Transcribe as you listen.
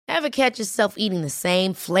Ever catch yourself eating the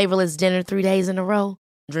same flavorless dinner 3 days in a row?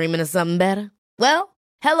 Dreaming of something better? Well,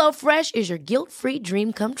 HelloFresh is your guilt-free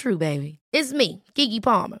dream come true, baby. It's me, Keke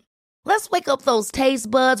Palmer. Let's wake up those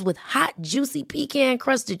taste buds with hot, juicy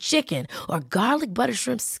pecan-crusted chicken or garlic butter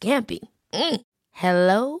shrimp scampi.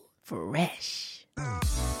 Hello Fresh.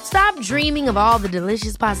 Stop dreaming of all the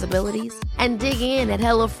delicious possibilities and dig in at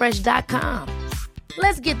HelloFresh.com.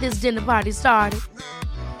 Let's get this dinner party started.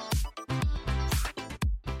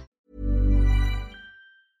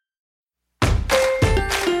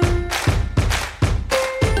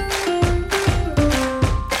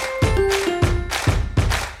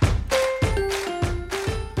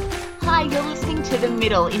 Hi, you're listening to The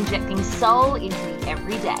Middle, injecting soul into the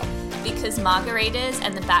everyday. Because margaritas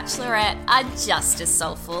and The Bachelorette are just as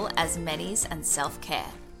soulful as Menny's and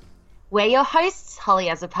self-care. We're your hosts, Holly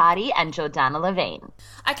Azzopardi and Jordana Levine.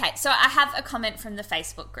 Okay, so I have a comment from the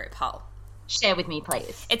Facebook group, Hol. Share with me,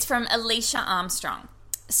 please. It's from Alicia Armstrong.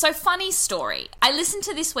 So funny story. I listened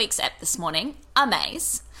to this week's ep this morning,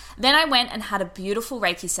 amaze. Then I went and had a beautiful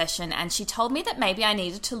Reiki session and she told me that maybe I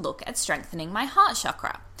needed to look at strengthening my heart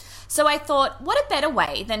chakra. So I thought, what a better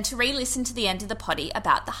way than to re-listen to the end of the potty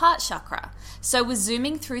about the heart chakra. So we're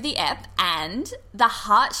zooming through the ep and the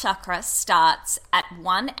heart chakra starts at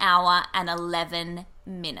 1 hour and 11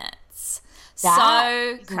 minutes.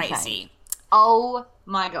 That so crazy. Insane. Oh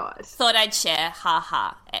my God. Thought I'd share,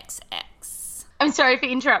 haha, XX. I'm sorry for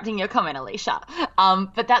interrupting your comment, Alicia.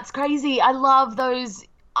 But that's crazy. I love those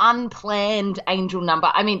unplanned angel number.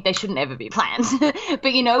 I mean, they shouldn't ever be planned.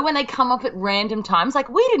 But you know, when they come up at random times, like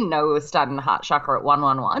we didn't know we were starting the heart chakra at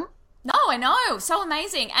 111. No, I know. So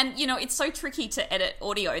amazing. And, you know, it's so tricky to edit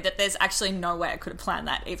audio that there's actually no way I could have planned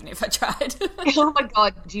that, even if I tried. Oh my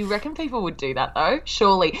God. Do you reckon people would do that though?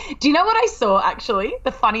 Surely. Do you know what I saw actually?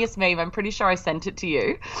 The funniest meme, I'm pretty sure I sent it to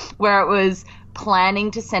you, where it was planning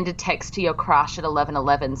to send a text to your crush at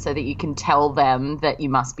 11:11 so that you can tell them that you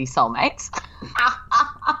must be soulmates.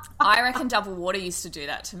 I reckon Double Water used to do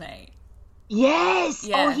that to me. Yes.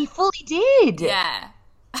 Yeah. Oh, he fully did. Yeah.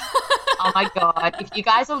 Oh my God. If you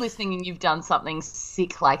guys are listening and you've done something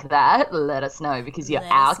sick like that, let us know because you're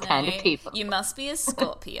our kind of people. You must be a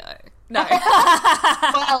Scorpio. No.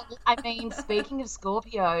 Well, I mean, speaking of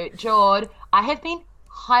Scorpio, Jord, I have been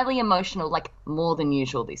highly emotional, like more than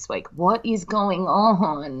usual this week. What is going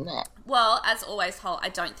on? Well, as always, Hol, I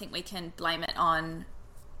don't think we can blame it on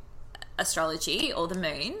astrology or the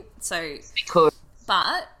moon. So We could.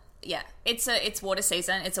 But yeah, it's water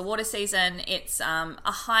season. It's a water season. It's a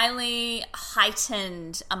highly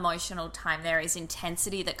heightened emotional time. There is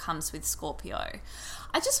intensity that comes with Scorpio.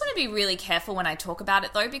 I just want to be really careful when I talk about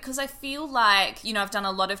it though, because I feel like, you know, I've done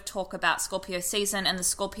a lot of talk about Scorpio season and the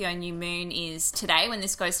Scorpio new moon is today when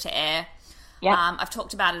this goes to air. Yep. I've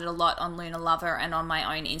talked about it a lot on Lunar Lover and on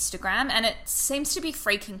my own Instagram, and it seems to be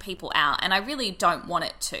freaking people out, and I really don't want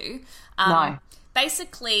it to. No.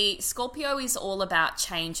 Basically, Scorpio is all about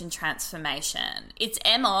change and transformation. Its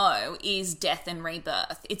MO is death and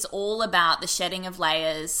rebirth. It's all about the shedding of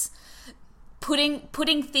layers, putting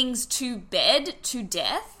things to bed, to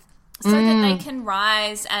death, so that they can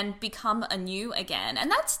rise and become anew again.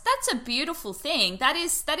 And that's a beautiful thing. That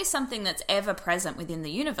is something that's ever present within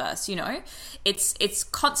the universe, you know. It's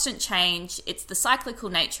constant change, it's the cyclical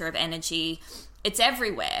nature of energy, it's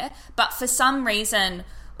everywhere. But for some reason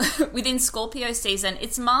within Scorpio season,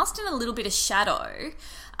 it's masked in a little bit of shadow,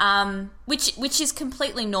 which is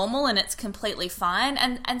completely normal and it's completely fine.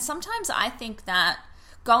 And sometimes I think that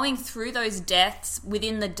going through those deaths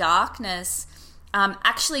within the darkness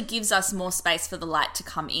actually gives us more space for the light to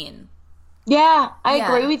come in. Yeah, I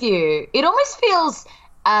agree with you. It almost feels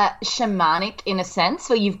shamanic in a sense,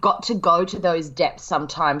 where you've got to go to those depths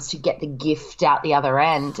sometimes to get the gift out the other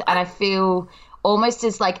end. And I feel almost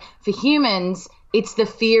as like for humans, it's the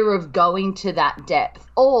fear of going to that depth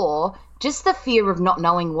or just the fear of not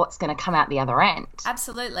knowing what's going to come out the other end.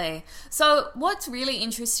 Absolutely. So what's really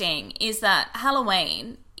interesting is that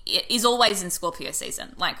Halloween is always in Scorpio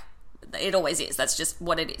season. Like, it always is. That's just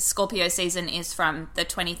what it is. Scorpio season is from the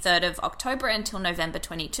 23rd of October until November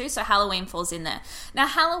 22, so Halloween falls in there. Now,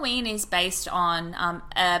 Halloween is based on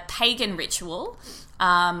a pagan ritual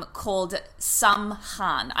called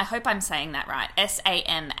Samhain. I hope I'm saying that right.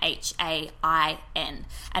 Samhain.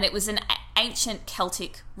 And it was an ancient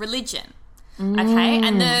Celtic religion. Okay,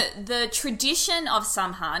 and the tradition of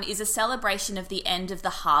Samhain is a celebration of the end of the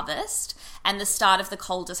harvest and the start of the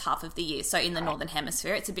coldest half of the year. So in the Northern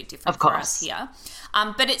Hemisphere, it's a bit different for us here.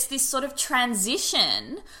 But it's this sort of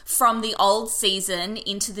transition from the old season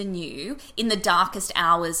into the new in the darkest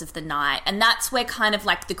hours of the night. And that's where kind of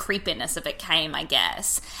like the creepiness of it came, I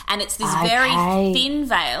guess. And it's this very thin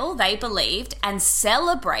veil, they believed, and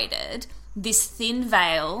celebrated this thin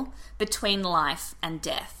veil between life and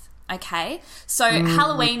death. Okay, so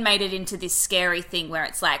Halloween made it into this scary thing where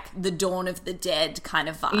it's like the dawn of the dead kind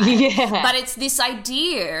of vibe. Yeah. But it's this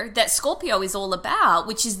idea that Scorpio is all about,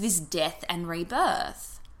 which is this death and rebirth.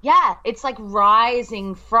 Yeah, it's like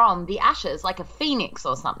rising from the ashes, like a phoenix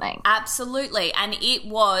or something. Absolutely, and it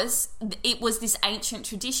was this ancient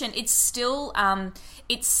tradition. It's still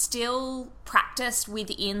practiced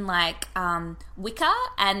within like Wicca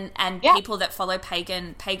and people that follow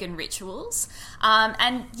pagan rituals.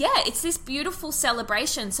 And yeah, it's this beautiful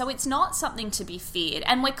celebration. So it's not something to be feared,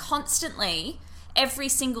 and we're constantly. Every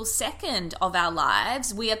single second of our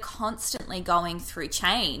lives, we are constantly going through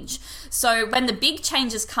change. So when the big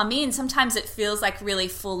changes come in, sometimes it feels like really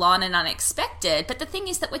full on and unexpected. But the thing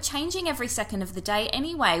is that we're changing every second of the day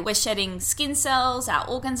anyway. We're shedding skin cells, our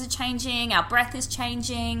organs are changing, our breath is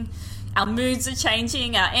changing, our moods are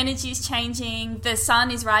changing, our energy is changing. The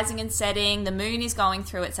sun is rising and setting, the moon is going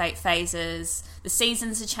through its 8 phases, the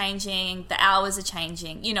seasons are changing, the hours are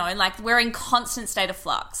changing, like we're in constant state of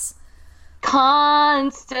flux.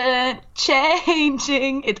 Constant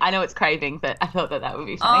changing. I know it's craving, but I thought that would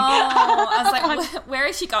be funny. Oh, I was like, where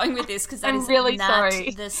is she going with this? Because that is really not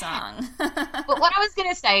the song. But what I was going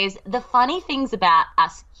to say is the funny things about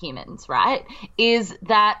us humans, right, is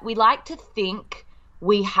that we like to think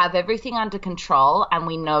we have everything under control and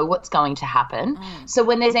we know what's going to happen. So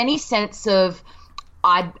when there's any sense of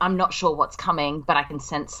I'm not sure what's coming, but I can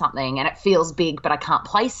sense something and it feels big, but I can't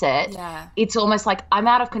place it. Yeah. It's almost like I'm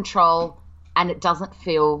out of control and it doesn't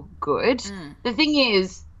feel good. The thing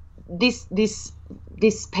is, this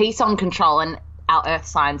piece on control, and our earth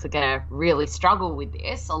signs are going to really struggle with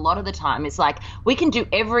this a lot of the time, is like we can do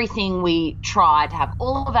everything we try to have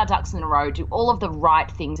all of our ducks in a row, do all of the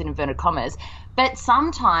right things in inverted commas, but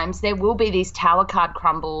sometimes there will be these tower card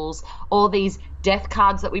crumbles or these death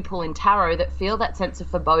cards that we pull in tarot that feel that sense of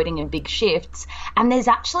foreboding and big shifts, and there's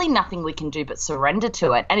actually nothing we can do but surrender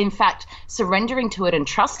to it. And in fact, surrendering to it and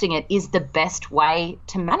trusting it is the best way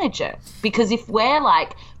to manage it, because if we're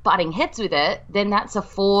like butting heads with it, then that's a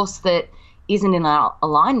force that isn't in our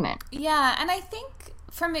alignment. Yeah, and I think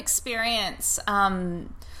from experience,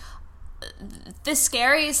 the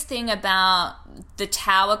scariest thing about the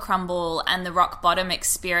tower crumble and the rock bottom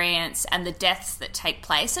experience and the deaths that take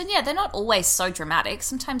place, and yeah, they're not always so dramatic,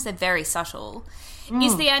 sometimes they're very subtle,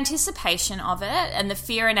 is the anticipation of it and the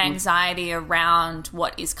fear and anxiety around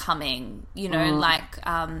what is coming, like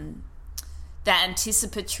the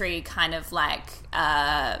anticipatory kind of like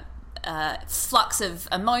flux of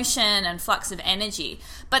emotion and flux of energy.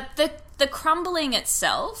 But the crumbling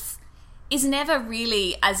itself is never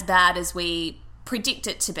really as bad as we predict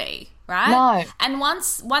it to be, right? No. And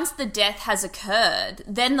once the death has occurred,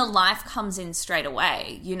 then the life comes in straight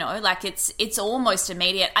away, like it's almost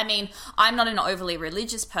immediate. I mean, I'm not an overly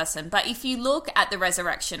religious person, but if you look at the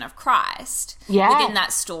resurrection of Christ within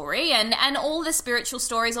that story and all the spiritual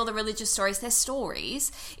stories, all the religious stories, their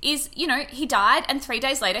stories is, he died and 3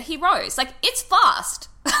 days later he rose. Like, it's fast.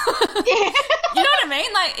 You know what I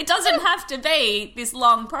mean? Like, it doesn't have to be this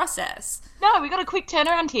long process. No, we got a quick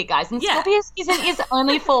turnaround here, guys. And Scorpio season is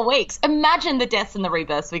only 4 weeks. Imagine the deaths and the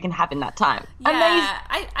rebirths we can have in that time. Yeah,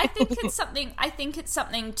 I think it's something. I think it's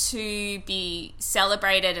something to be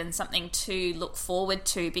celebrated and something to look forward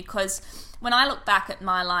to, because when I look back at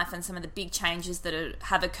my life and some of the big changes that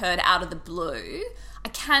have occurred out of the blue, I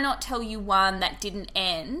cannot tell you one that didn't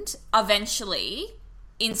end eventually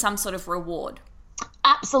in some sort of reward.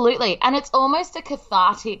 Absolutely. And it's almost a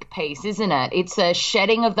cathartic piece, isn't it? It's a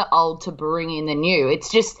shedding of the old to bring in the new. It's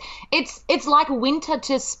just, it's like winter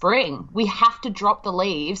to spring. We have to drop the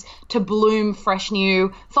leaves to bloom fresh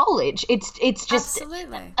new foliage. It's just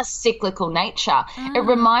Absolutely. A cyclical nature. It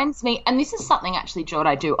reminds me, and this is something actually, Jord,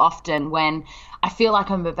 I do often when I feel like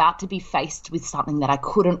I'm about to be faced with something that I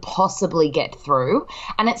couldn't possibly get through.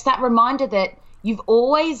 And it's that reminder that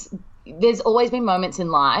there's always been moments in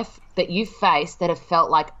life that you've faced that have felt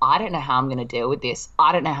like, I don't know how I'm going to deal with this.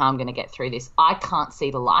 I don't know how I'm going to get through this. I can't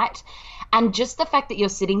see the light. And just the fact that you're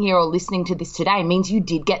sitting here or listening to this today means you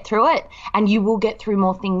did get through it, and you will get through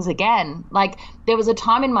more things again. Like, there was a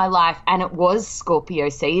time in my life, and it was Scorpio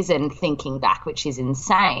season, thinking back, which is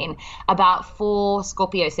insane, about 4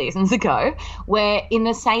 Scorpio seasons ago, where in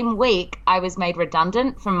the same week I was made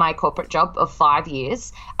redundant from my corporate job of 5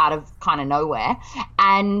 years out of kind of nowhere,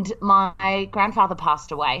 and my grandfather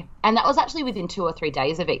passed away. And that was actually within 2 or 3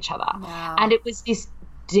 days of each other. Wow. And it was this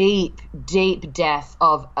deep death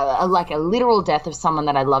of like a literal death of someone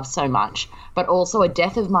that I love so much, but also a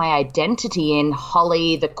death of my identity in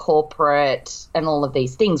Holly, the corporate, and all of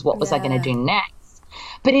these things. What was I going to do next?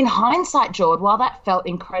 But in hindsight, Jord, while that felt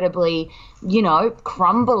incredibly,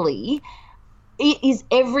 crumbly, it is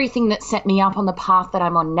everything that set me up on the path that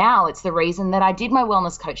I'm on now. It's the reason that I did my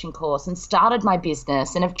wellness coaching course and started my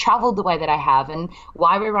business and have traveled the way that I have, and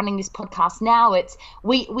why we're running this podcast now. It's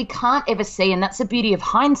we can't ever see, and that's the beauty of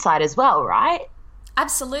hindsight as well, right?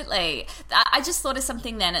 Absolutely. I just thought of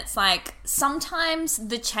something then. It's like sometimes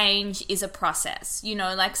the change is a process,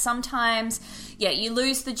 like sometimes, you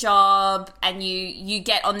lose the job and you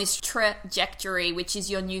get on this trajectory, which is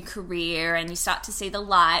your new career, and you start to see the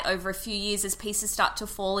light over a few years as pieces start to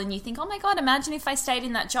fall, and you think, oh my God, imagine if I stayed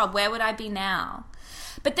in that job, where would I be now?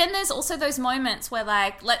 But then there's also those moments where,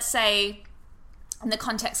 like, let's say, and the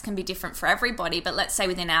context can be different for everybody, but let's say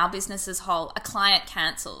within our business as whole, a client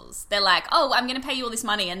cancels. They're like, oh, I'm going to pay you all this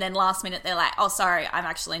money. And then last minute, they're like, oh, sorry, I'm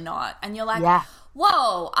actually not. And you're like,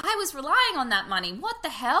 whoa, I was relying on that money. What the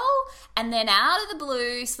hell? And then out of the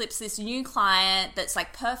blue slips this new client that's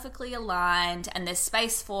like perfectly aligned, and there's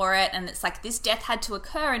space for it. And it's like this death had to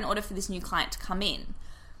occur in order for this new client to come in.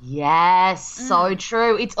 Yes, so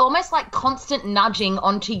true. It's almost like constant nudging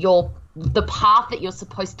onto the path that you're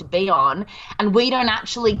supposed to be on, and we don't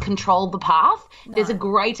actually control the path. No. There's a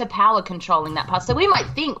greater power controlling that path. So we might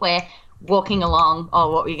think we're walking along.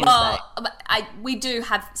 Oh, what were you going to say? We do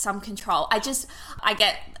have some control. I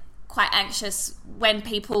get quite anxious when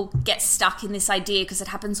people get stuck in this idea, because it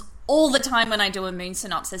happens all the time when I do a moon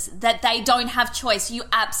synopsis, that they don't have choice. You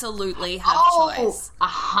absolutely have choice.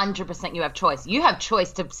 100% you have choice. You have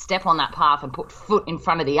choice to step on that path and put foot in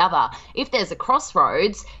front of the other. If there's a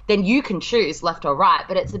crossroads, then you can choose left or right,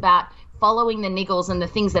 but it's about following the niggles and the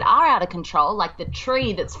things that are out of control, like the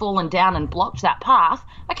tree that's fallen down and blocked that path.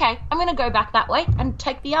 Okay, I'm going to go back that way and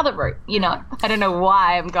take the other route, I don't know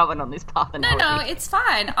why I'm going on this path. No, it's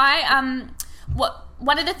fine.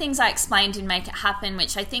 One of the things I explained in Make It Happen,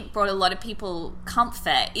 which I think brought a lot of people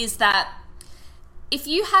comfort, is that if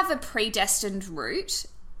you have a predestined route,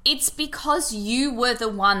 it's because you were the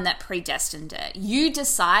one that predestined it. You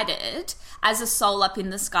decided as a soul up in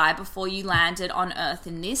the sky before you landed on Earth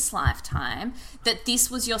in this lifetime that this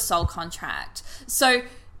was your soul contract. So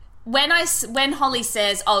when Holly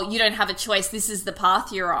says, oh, you don't have a choice, this is the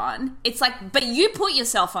path you're on, it's like, but you put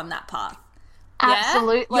yourself on that path.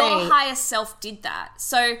 Absolutely. Your higher self did that.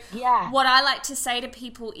 So what I like to say to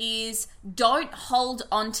people is, don't hold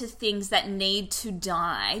on to things that need to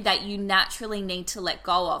die, that you naturally need to let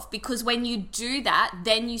go of. Because when you do that,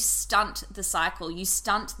 then you stunt the cycle. You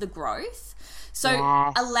stunt the growth. So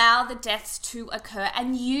allow the deaths to occur.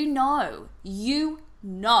 And you know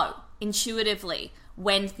intuitively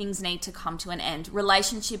when things need to come to an end.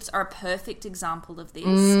 Relationships are a perfect example of this.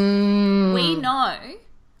 We know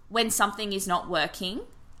when something is not working,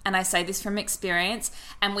 and I say this from experience,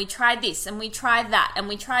 and we tried this and we tried that and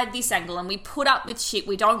we tried this angle, and we put up with shit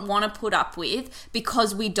we don't want to put up with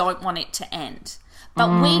because we don't want it to end.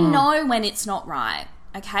 But we know when it's not right,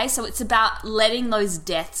 okay? So it's about letting those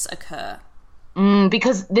deaths occur.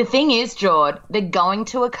 Because the thing is, Jord, they're going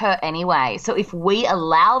to occur anyway. So if we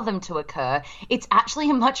allow them to occur, it's actually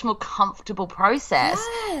a much more comfortable process.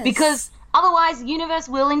 Yes. Because otherwise, the universe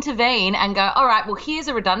will intervene and go, all right, well, here's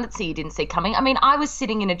a redundancy you didn't see coming. I mean, I was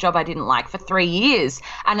sitting in a job I didn't like for 3 years,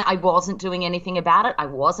 and I wasn't doing anything about it. I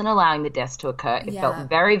wasn't allowing the deaths to occur. It felt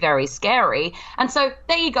very, very scary. And so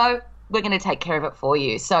there you go. We're going to take care of it for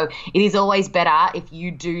you. So it is always better if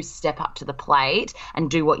you do step up to the plate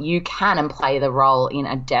and do what you can and play the role in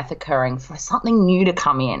a death occurring for something new to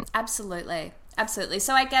come in. Absolutely. Absolutely.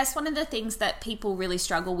 So I guess one of the things that people really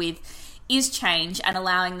struggle with is change and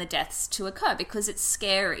allowing the deaths to occur, because it's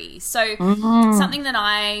scary. So something that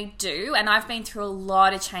I do, and I've been through a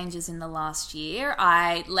lot of changes in the last year.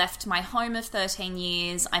 I left my home of 13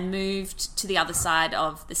 years. I moved to the other side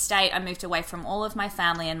of the state. I moved away from all of my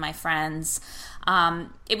family and my friends.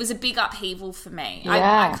 It was a big upheaval for me.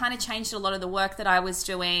 I kind of changed a lot of the work that I was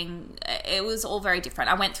doing. It was all very different.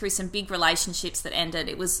 I went through some big relationships that ended.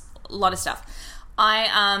 It was a lot of stuff.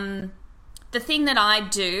 I the thing that I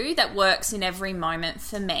do that works in every moment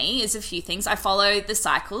for me is a few things. I follow the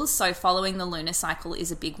cycles, so following the lunar cycle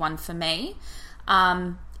is a big one for me.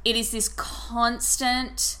 It is this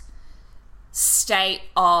constant state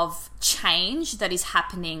of change that is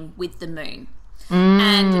happening with the moon.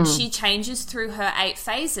 And she changes through her 8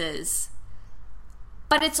 phases.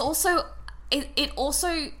 But it's also... It also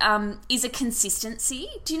is a consistency.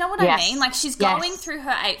 Do you know what I mean? Like, she's going through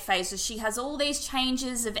her 8 phases. She has all these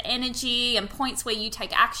changes of energy and points where you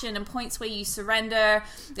take action and points where you surrender.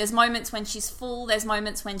 There's moments when she's full. There's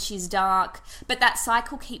moments when she's dark. But that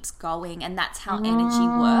cycle keeps going, and that's how energy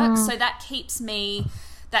works. So that keeps me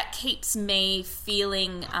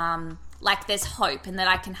feeling like there's hope and that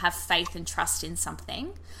I can have faith and trust in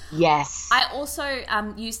something. Yes. I also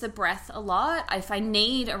use the breath a lot. If I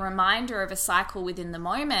need a reminder of a cycle within the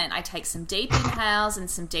moment, I take some deep inhales and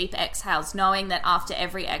some deep exhales, knowing that after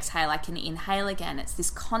every exhale I can inhale again. It's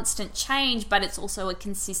this constant change, but it's also a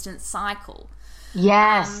consistent cycle.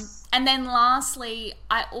 Yes. And then lastly,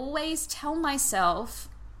 I always tell myself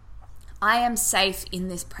I am safe in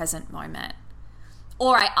this present moment.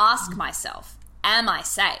 Or I ask myself, am I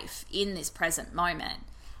safe in this present moment?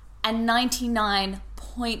 And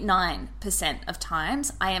 99.9% of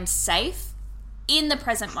times, I am safe in the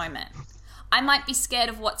present moment. I might be scared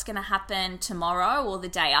of what's going to happen tomorrow or the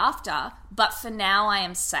day after, but for now, I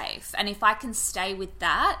am safe. And if I can stay with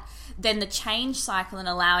that, then the change cycle and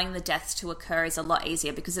allowing the deaths to occur is a lot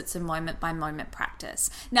easier because it's a moment-by-moment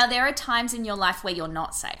practice. Now, there are times in your life where you're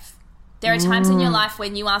not safe. There are times in your life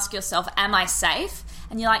when you ask yourself, am I safe?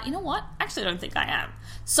 And you're like, you know what? Actually, I don't think I am.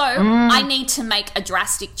 So I need to make a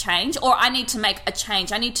drastic change, or I need to make a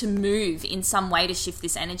change. I need to move in some way to shift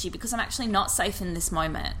this energy because I'm actually not safe in this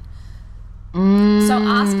moment. So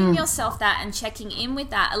asking yourself that and checking in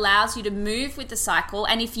with that allows you to move with the cycle.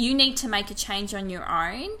 And if you need to make a change on your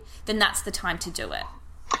own, then that's the time to do it.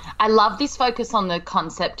 I love this focus on the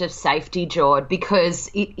concept of safety, Jord, because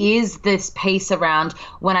it is this piece around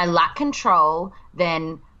when I lack control,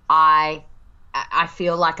 then I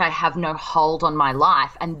feel like I have no hold on my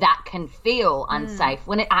life, and that can feel unsafe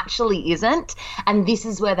when it actually isn't. And this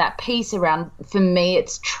is where that piece around, for me,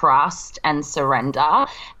 it's trust and surrender.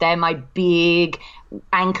 They're my big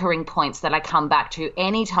anchoring points that I come back to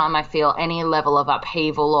anytime I feel any level of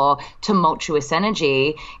upheaval or tumultuous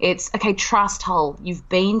energy. It's, okay, trust, whole. You've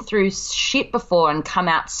been through shit before and come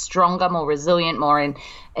out stronger, more resilient, more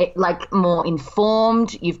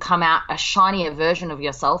informed. You've come out a shinier version of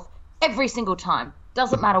yourself every single time.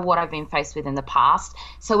 Doesn't matter what I've been faced with in the past.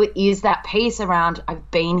 So it is that piece around, I've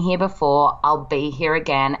been here before, I'll be here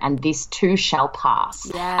again, and this too shall pass.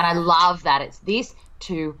 Yeah. And I love that. It's this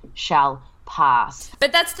too shall pass.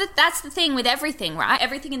 But that's the thing with everything, right?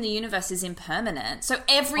 Everything in the universe is impermanent. So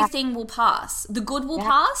everything will pass. The good will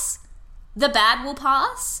pass. The bad will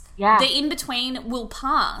pass. Yeah. The in-between will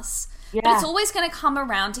pass. Yeah. But it's always going to come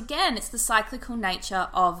around again. It's the cyclical nature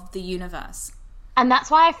of the universe. And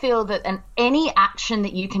that's why I feel that any action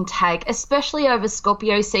that you can take, especially over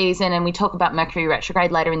Scorpio season, and we talk about Mercury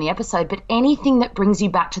retrograde later in the episode, but anything that brings you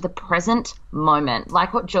back to the present moment,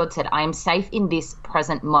 like what Jord said, I am safe in this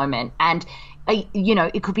present moment. And,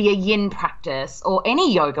 it could be a yin practice or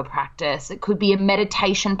any yoga practice. It could be a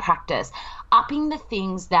meditation practice. Upping the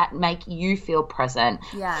things that make you feel present.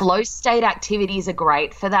 Yeah. Flow state activities are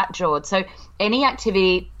great for that, Jord. So any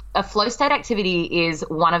activity... A flow state activity is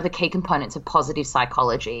one of the key components of positive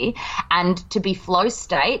psychology, and to be flow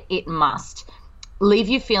state, it must leave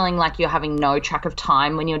you feeling like you're having no track of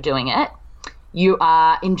time when you're doing it. You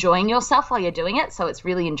are enjoying yourself while you're doing it, so it's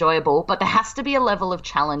really enjoyable, but there has to be a level of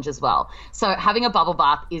challenge as well. So having a bubble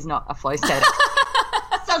bath is not a flow state.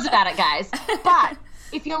 Sounds about it, guys. But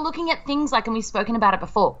if you're looking at things like, and we've spoken about it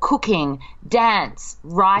before, cooking, dance,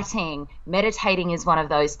 writing, meditating is one of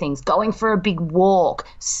those things, going for a big walk,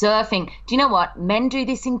 surfing. Do you know what? Men do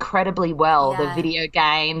this incredibly well. Yeah. The video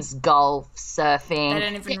games, golf, surfing. They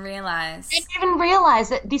don't even realize. They don't even realize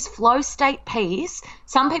that this flow state piece,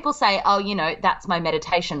 some people say, oh, that's my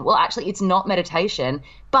meditation. Well, actually, it's not meditation,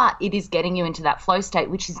 but it is getting you into that flow state,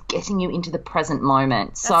 which is getting you into the present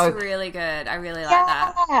moment. That's really good. I really like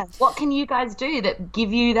that. What can you guys do that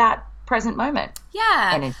give you that present moment?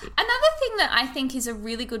 Yeah. Energy. Another thing that I think is a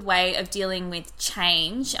really good way of dealing with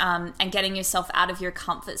change and getting yourself out of your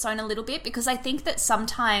comfort zone a little bit, because I think that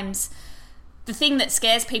sometimes the thing that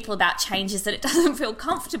scares people about change is that it doesn't feel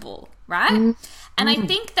comfortable, right? And I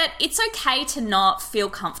think that it's okay to not feel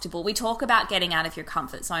comfortable. We talk about getting out of your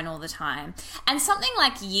comfort zone all the time. And something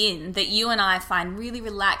like yin that you and I find really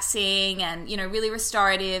relaxing and, you know, really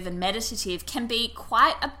restorative and meditative can be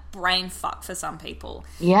quite a brain fuck for some people.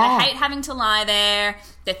 Yeah. They hate having to lie there.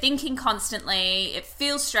 They're thinking constantly. It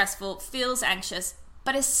feels stressful. It feels anxious.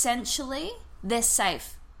 But essentially, they're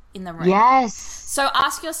safe in the room. Yes. So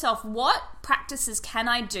ask yourself, what practices can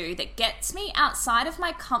I do that gets me outside of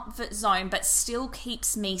my comfort zone but still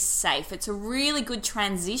keeps me safe? It's a really good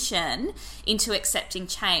transition into accepting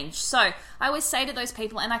change. So I always say to those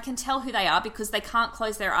people, and I can tell who they are because they can't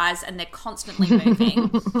close their eyes and they're constantly moving,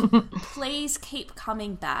 please keep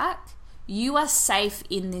coming back. You are safe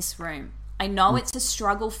in this room. I know it's a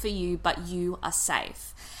struggle for you, but you are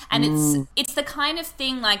safe. And it's the kind of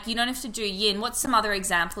thing, like, you don't have to do yin. What's some other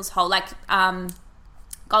examples, Hole? Like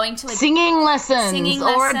going to a singing lessons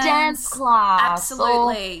or a dance class.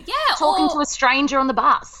 Absolutely. Yeah. Talking to a stranger on the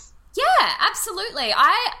bus. Yeah, absolutely.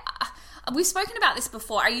 We've spoken about this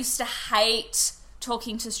before. I used to hate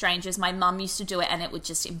talking to strangers. My mum used to do it and it would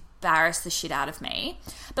just embarrass the shit out of me.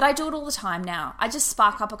 But I do it all the time now. I just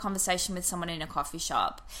spark up a conversation with someone in a coffee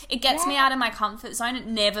shop. It gets me out of my comfort zone. It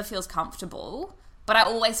never feels comfortable, but I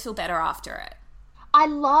always feel better after it. I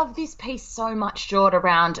love this piece so much, Jord,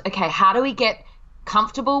 around, okay, how do we get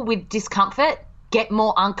comfortable with discomfort, get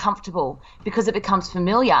more uncomfortable because it becomes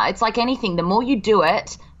familiar. It's like anything. The more you do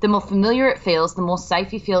it, the more familiar it feels, the more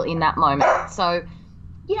safe you feel in that moment. So,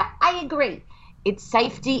 yeah, I agree. It's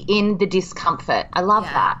safety in the discomfort. I love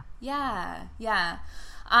that. Yeah.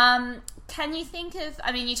 Can you think of,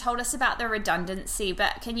 I mean, you told us about the redundancy,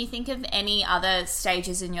 but can you think of any other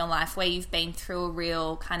stages in your life where you've been through a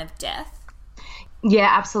real kind of death? Yeah,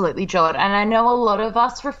 absolutely, Jord. And I know a lot of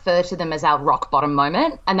us refer to them as our rock bottom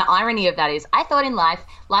moment. And the irony of that is I thought in life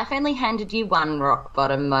only handed you one rock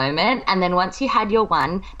bottom moment. And then once you had your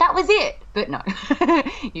one, that was it. But no,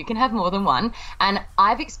 you can have more than one. And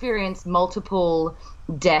I've experienced multiple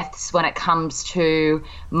deaths when it comes to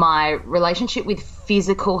my relationship with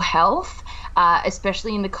physical health,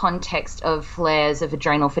 especially in the context of flares of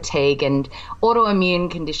adrenal fatigue and autoimmune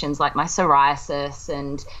conditions like my psoriasis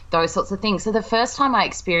and those sorts of things. So the first time I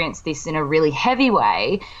experienced this in a really heavy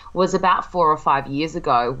way was about 4 or 5 years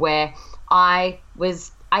ago, where I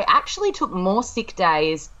actually took more sick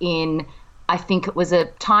days in, I think it was a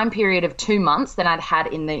time period of 2 months than I'd had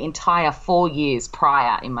in the entire 4 years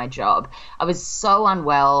prior in my job. I was so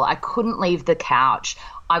unwell. I couldn't leave the couch.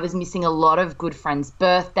 I was missing a lot of good friends'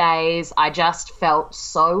 birthdays. I just felt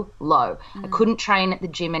so low. I couldn't train at the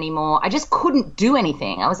gym anymore. I just couldn't do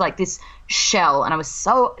anything. I was like this shell, and I was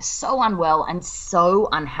so unwell and so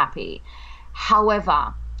unhappy.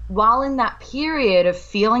 However, while in that period of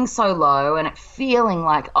feeling so low and it feeling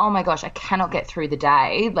like, oh my gosh, I cannot get through the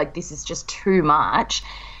day, like this is just too much,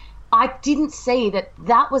 I didn't see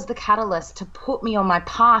that was the catalyst to put me on my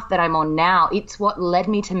path that I'm on now. It's what led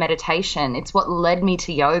me to meditation. It's what led me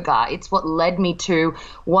to yoga. It's what led me to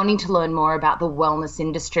wanting to learn more about the wellness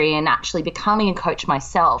industry and actually becoming a coach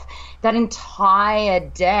myself. That entire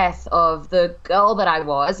death of the girl that I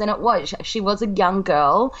was, and she was a young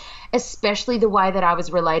girl, especially the way that I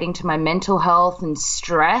was relating to my mental health and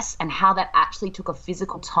stress and how that actually took a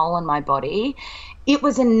physical toll on my body. It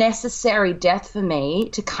was a necessary death for me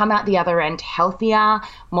to come out the other end healthier,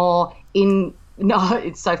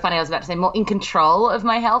 it's so funny, I was about to say more in control of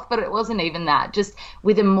my health, but it wasn't even that, just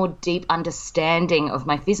with a more deep understanding of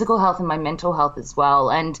my physical health and my mental health as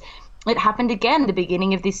well. And it happened again the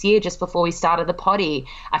beginning of this year, just before we started the potty.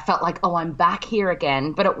 I felt like, oh, I'm back here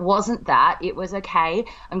again. But it wasn't that. It was, okay,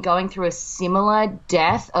 I'm going through a similar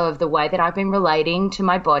death of the way that I've been relating to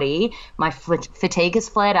my body. My fatigue has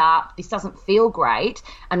flared up. This doesn't feel great.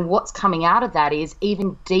 And what's coming out of that is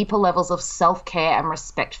even deeper levels of self-care and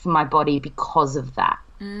respect for my body because of that.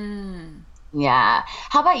 Yeah.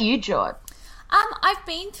 How about you, Jord? I've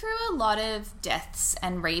been through a lot of deaths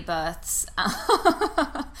and rebirths.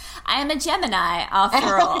 I am a Gemini,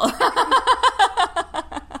 after all.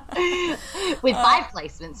 With 5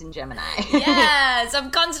 placements in Gemini. Yes,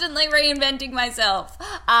 I'm constantly reinventing myself.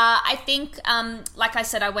 I think, like I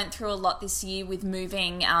said, I went through a lot this year with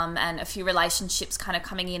moving and a few relationships kind of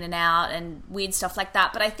coming in and out and weird stuff like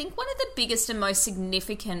that. But I think one of the biggest and most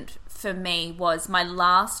significant for me was my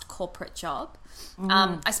last corporate job.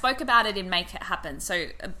 I spoke about it in Make It Happen, so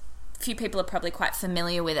a few people are probably quite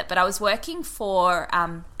familiar with it, but I was working for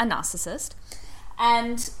a narcissist,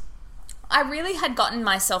 and I really had gotten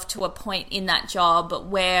myself to a point in that job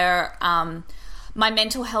where my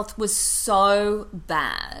mental health was so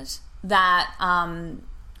bad that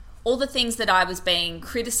all the things that I was being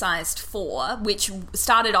criticized for, which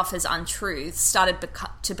started off as untruths, started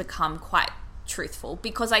to become quite truthful,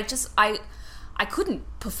 because I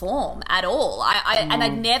couldn't perform at all. And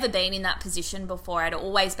I'd never been in that position before. I'd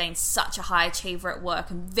always been such a high achiever at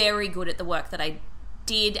work and very good at the work that I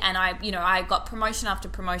did. And I got promotion after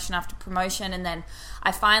promotion after promotion. And then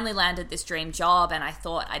I finally landed this dream job and I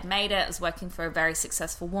thought I'd made it. I was working for a very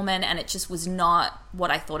successful woman and it just was not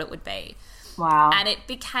what I thought it would be. Wow. And it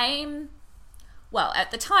became... Well,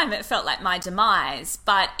 at the time it felt like my demise,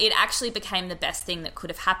 but it actually became the best thing that could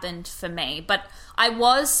have happened for me. But I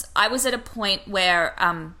was at a point where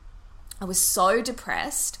I was so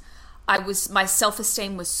depressed. My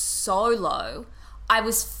self-esteem was so low. I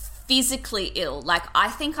was physically ill. Like, I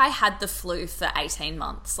think I had the flu for 18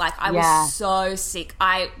 months. Like, I was so sick.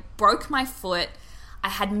 I broke my foot. I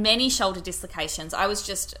had many shoulder dislocations. I was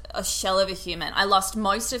just a shell of a human. I lost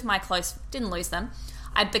most of my didn't lose them.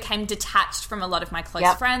 I became detached from a lot of my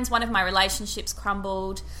close friends. One of my relationships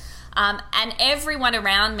crumbled. And everyone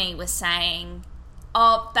around me was saying,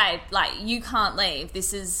 oh, babe, like, you can't leave.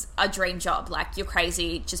 This is a dream job. Like, you're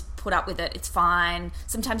crazy. Just put up with it. It's fine.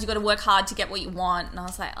 Sometimes you got to work hard to get what you want. And I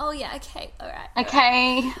was like, oh, yeah, okay, all right.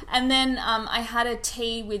 Okay. Right. And then I had a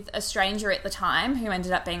tea with a stranger at the time who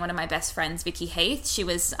ended up being one of my best friends, Vicky Heath. She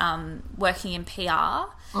was working in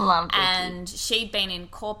PR. Love Vicky. And she'd been in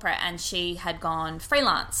corporate and she had gone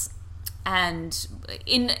freelance. And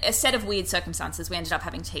in a set of weird circumstances, we ended up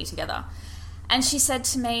having tea together. And she said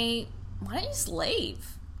to me, why don't you just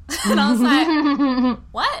leave? And I was like,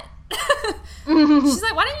 what? She's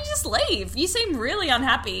like, why don't you just leave? You seem really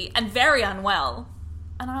unhappy and very unwell.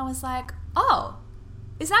 And I was like, oh,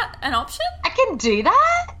 is that an option? I can do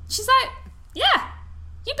that? She's like, yeah,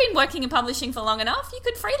 you've been working in publishing for long enough. You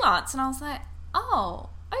could freelance. And I was like, oh,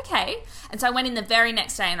 okay. And so I went in the very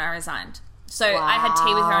next day and I resigned. So I had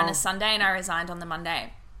tea with her on a Sunday and I resigned on the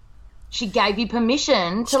Monday. She gave you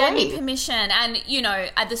permission to leave. She gave me permission. And,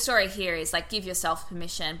 the story here is, like, give yourself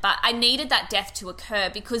permission. But I needed that death to occur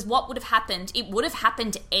because what would have happened, it would have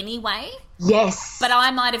happened anyway. Yes. But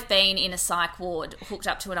I might have been in a psych ward hooked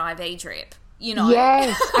up to an IV drip.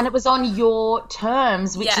 Yes, and it was on your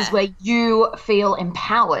terms, which is where you feel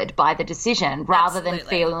empowered by the decision rather than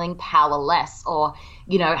feeling powerless or,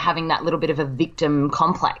 having that little bit of a victim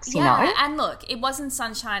complex, you know? And look, it wasn't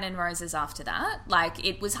sunshine and roses after that. Like,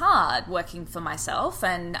 it was hard working for myself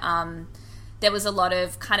and there was a lot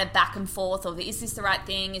of kind of back and forth of, is this the right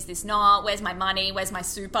thing? Is this not? Where's my money? Where's my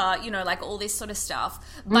super? Like all this sort of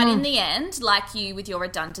stuff. But in the end, like you with your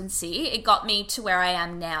redundancy, it got me to where I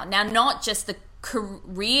am now. Now, not just the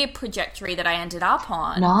career trajectory that I ended up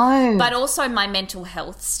on, but also my mental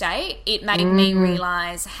health state. It made me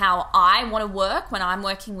realize how I want to work when I'm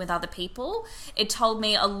working with other people. It told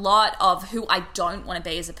me a lot of who I don't want to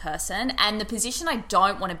be as a person and the position I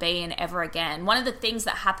don't want to be in ever again. One of the things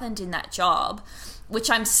that happened in that job, which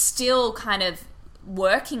I'm still kind of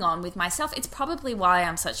working on with myself, it's probably why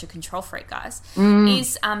I'm such a control freak, guys,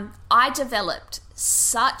 is I developed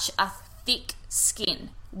such a thick skin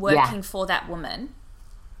working for that woman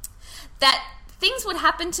that things would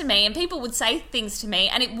happen to me and people would say things to me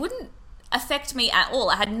and it wouldn't affect me at all.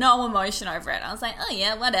 I had no emotion over it. I was like, oh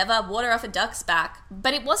yeah, whatever, water off a duck's back.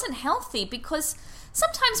 But it wasn't healthy because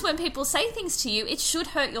sometimes when people say things to you, it should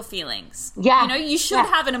hurt your feelings. Yeah. You should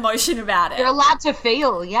have an emotion about it. You're allowed to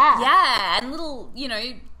feel, Yeah, and little,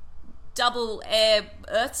 double air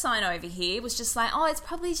earth sign over here was just like, oh, it's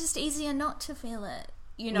probably just easier not to feel it.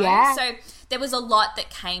 So there was a lot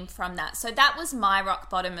that came from that. So that was my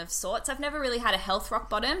rock bottom of sorts. I've never really had a health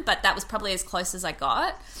rock bottom, but that was probably as close as I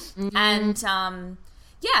got. And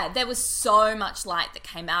there was so much light that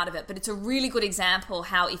came out of it. But it's a really good example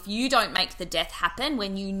how if you don't make the death happen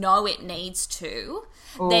when you know it needs to,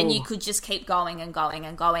 then you could just keep going and going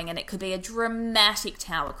and going, and it could be a dramatic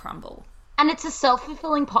tower crumble. And it's a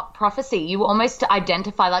self-fulfilling prophecy. You almost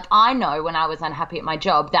identify, like, I know when I was unhappy at my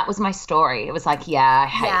job, that was my story. It was like, I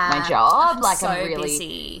hate my job. I'm really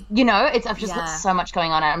busy. I've just got so much going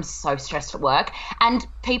on and I'm so stressed at work. And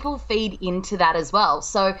people feed into that as well.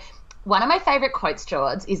 So one of my favorite quotes,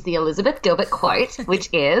 George, is the Elizabeth Gilbert quote, which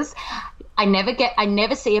is, I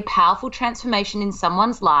never see a powerful transformation in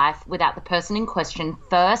someone's life without the person in question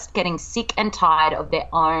first getting sick and tired of their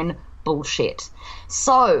own bullshit.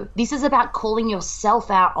 So this is about calling yourself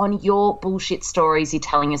out on your bullshit stories you're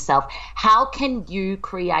telling yourself. How can you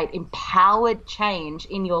create empowered change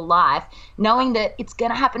in your life knowing that it's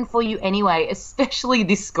going to happen for you anyway, especially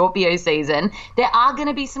this Scorpio season? There are going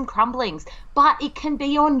to be some crumblings, but it can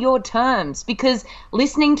be on your terms, because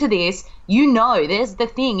listening to this, you know there's the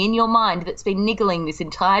thing in your mind that's been niggling this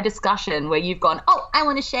entire discussion where you've gone, oh, I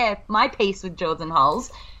want to share my piece with Jaws and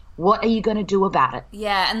Holes. What are you going to do about it?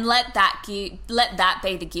 Yeah, and let that be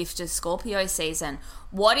the gift of Scorpio season.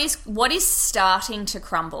 What is starting to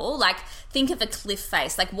crumble? Like, think of a cliff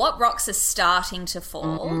face. Like, what rocks are starting to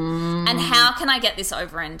fall, and how can I get this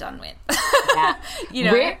over and done with? Yeah. You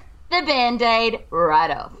know, rip the Band-Aid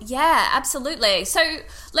right off. Yeah, absolutely. So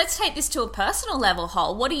let's take this to a personal level,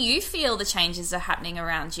 Hol. What do you feel the changes are happening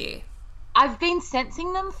around you? I've been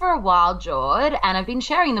sensing them for a while, Jord, and I've been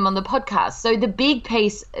sharing them on the podcast. So the big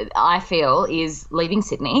piece, I feel, is leaving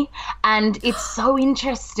Sydney, and it's so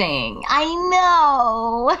interesting. I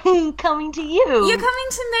know. Coming to you. You're coming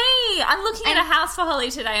to me. I'm looking at a house for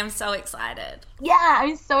Holly today. I'm so excited.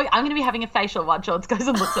 Yeah, I'm going to be having a facial while Jord goes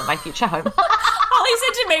and looks at my future home. Holly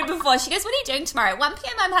said to me before, she goes, what are you doing tomorrow? At 1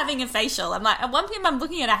 p.m. I'm having a facial. I'm like, at 1 p.m. I'm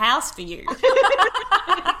looking at a house for you.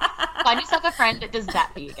 Find yourself a friend that does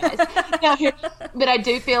that for you guys. No, but I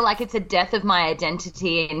do feel like it's a death of my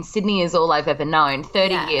identity, and Sydney is all I've ever known.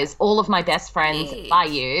 30 years, all of my best friends by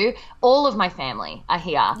you, all of my family are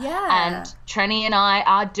here. Yeah. And Trenny and I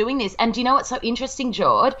are doing this. And do you know what's so interesting,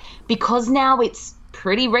 Jord? Because now it's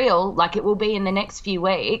pretty real, like it will be in the next few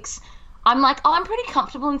weeks, I'm like, oh, I'm pretty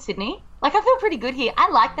comfortable in Sydney. Like, I feel pretty good here. I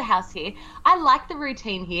like the house here. I like the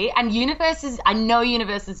routine here. And I know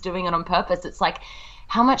universe is doing it on purpose. It's like,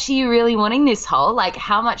 how much are you really wanting this whole? Like,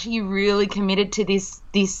 how much are you really committed to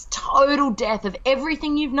this total death of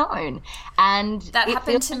everything you've known? And that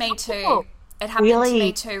happened to me too. It happened to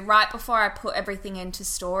me too. Right before I put everything into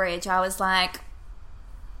storage, I was like,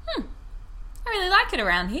 I really like it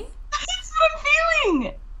around here. That's what I'm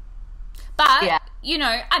feeling. But, you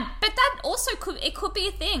know, but that also could be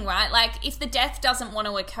a thing, right? Like, if the death doesn't want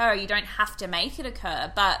to occur, you don't have to make it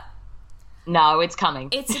occur, but... No, it's coming.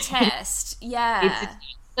 It's a test, yeah.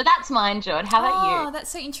 So that's mine, Jord. How about you? Oh, that's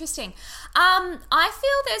so interesting. I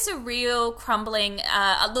feel there's a real crumbling...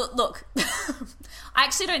 look, I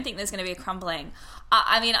actually don't think there's going to be a crumbling.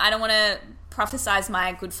 I mean, I don't want to prophesize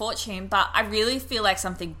my good fortune, but I really feel like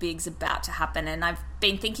something big's about to happen, and I've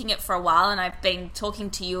been thinking it for a while, and I've been talking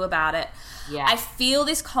to you about it. Yeah. I feel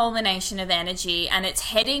this culmination of energy, and it's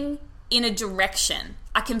heading in a direction.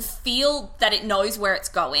 I can feel that it knows where it's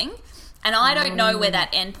going, and I don't know where that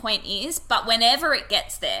end point is, but whenever it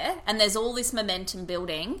gets there, and there's all this momentum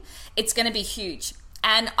building, it's going to be huge.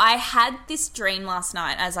 And I had this dream last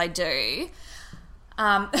night, as I do,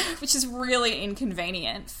 which is really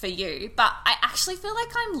inconvenient for you, but I actually feel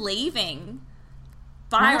like I'm leaving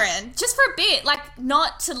Byron just for a bit, like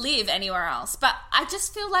not to live anywhere else, but I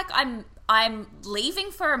just feel like I'm leaving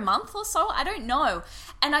for a month or so. I don't know.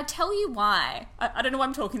 And I tell you why. I don't know why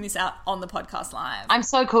I'm talking this out on the podcast live. I'm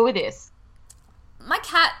so cool with this. My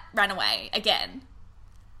cat ran away again.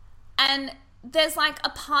 And there's like a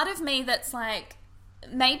part of me that's like,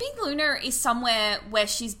 maybe Luna is somewhere where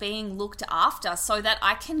she's being looked after so that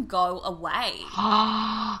I can go away.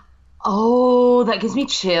 Oh, that gives me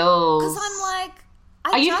chills. Because I'm like,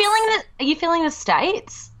 Are you feeling the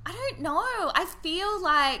States? I don't know. I feel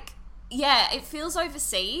like, it feels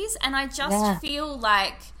overseas, and I just feel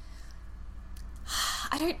like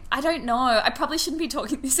I don't know. I probably shouldn't be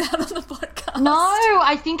talking this out on the podcast. No,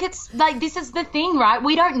 I think it's like, this is the thing, right?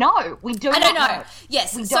 We don't know. I don't know.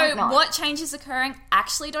 Yes. So what change is occurring?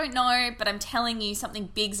 Actually don't know, but I'm telling you something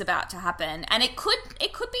big's about to happen. And it could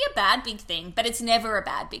be a bad big thing, but it's never a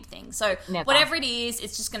bad big thing. So whatever it is,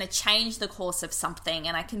 it's just going to change the course of something,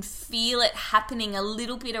 and I can feel it happening a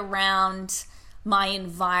little bit around my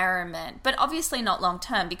environment, but obviously not long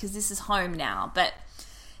term because this is home now. But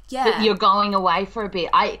yeah, you're going away for a bit.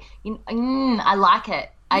 I like it.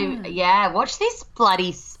 Watch this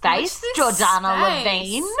bloody space, Jordana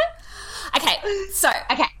Levine. Okay.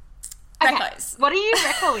 Recos. What are you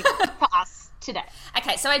recoing for us today?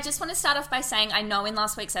 Okay, so I just want to start off by saying, I know in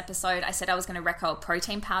last week's episode I said I was going to reco a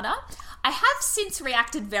protein powder. I have since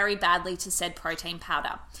reacted very badly to said protein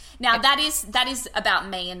powder. Now, that is about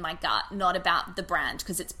me and my gut, not about the brand,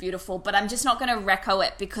 because it's beautiful, but I'm just not going to reco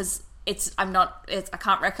it because I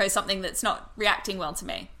can't reco something that's not reacting well to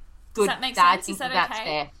me. Does that make sense? Is that that's okay?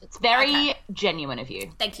 Fair. It's very genuine of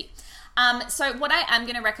you. Thank you. So what I am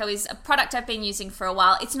going to reco is a product I've been using for a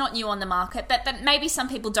while. It's not new on the market, but maybe some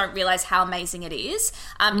people don't realize how amazing it is.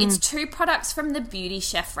 It's 2 products from the Beauty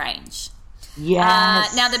Chef range.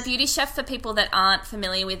 Yes. Now, the Beauty Chef, for people that aren't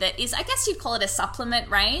familiar with it, is, I guess you'd call it a supplement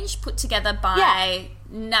range put together by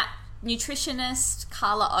nutritionist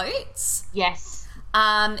Carla Oates. Yes.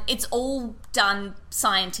 It's all done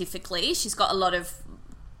scientifically. She's got a lot of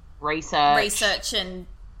research and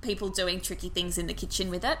people doing tricky things in the kitchen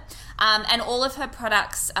with it. And all of her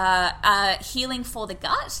products are healing for the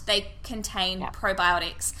gut. They contain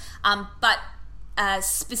probiotics, but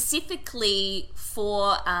specifically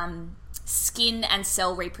for skin and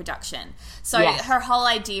cell reproduction. So her whole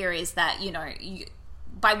idea is that,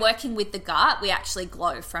 by working with the gut, we actually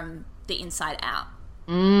glow from the inside out.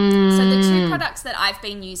 So the two products that I've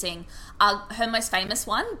been using are her most famous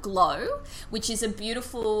one, Glow, which is a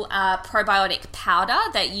beautiful probiotic powder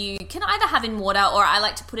that you can either have in water, or I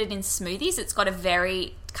like to put it in smoothies. It's got a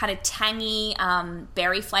very kind of tangy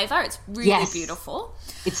berry flavour. It's really beautiful.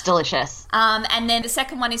 It's delicious. And then the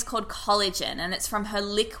second one is called Collagen, and it's from her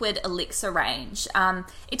Liquid Elixir range.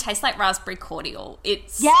 It tastes like raspberry cordial.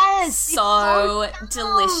 It's so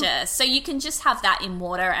delicious. So you can just have that in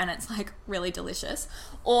water and it's like really delicious.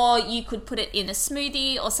 Or you could put it in a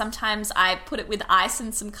smoothie, or sometimes I put it with ice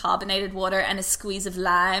and some carbonated water and a squeeze of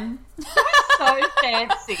lime. So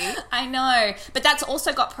fancy. I know. But that's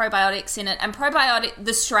also got probiotics in it, and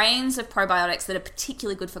the strains of probiotics that are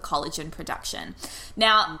particularly good for collagen production.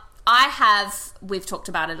 Now, we've talked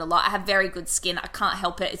about it a lot, I have very good skin. I can't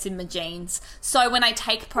help it. It's in my genes. So when I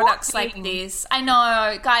take products like this, I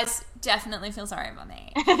know, guys, definitely feel sorry for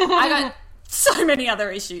me. I got so many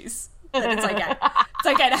other issues. But it's okay. It's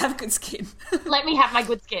okay to have good skin. Let me have my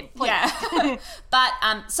good skin, please. Yeah. But,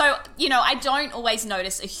 so, I don't always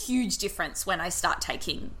notice a huge difference when I start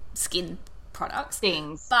taking skin products.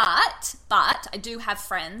 But I do have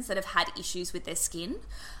friends that have had issues with their skin.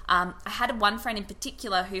 I had one friend in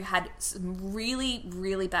particular who had some really,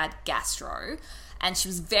 really bad gastro, and she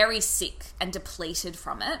was very sick and depleted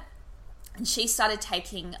from it. And she started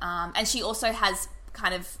taking, and she also has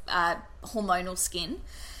kind of hormonal skin.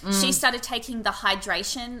 She started taking the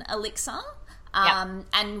hydration elixir,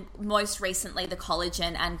 and most recently the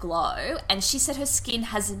collagen and Glow, and she said her skin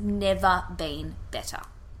has never been better.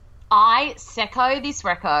 I secco this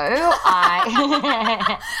reco. I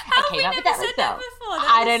came up with that myself.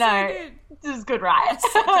 I don't know. This is good, right?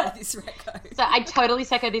 Secco this reco. So I totally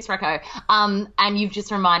secco this reco. And you've just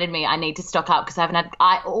reminded me I need to stock up, because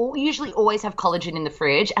I usually always have collagen in the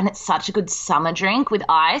fridge, and it's such a good summer drink with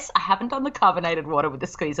ice. I haven't done the carbonated water with the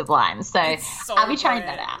squeeze of lime, so I'll be trying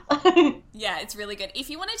that out. Yeah, it's really good. If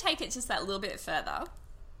you want to take it just that little bit further.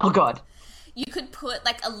 Oh, God. You could put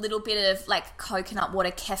like a little bit of like coconut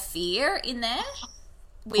water kefir in there.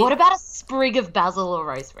 What about a sprig of basil or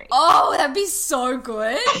rosemary? Oh, that'd be so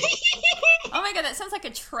good. Oh my God, that sounds like a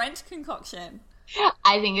Trent concoction.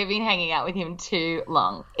 I think I've been hanging out with him too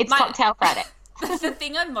long. It's Cocktail Friday. The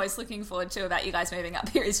thing I'm most looking forward to about you guys moving up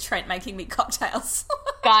here is Trent making me cocktails.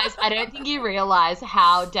 Guys, I don't think you realise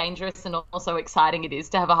how dangerous and also exciting it is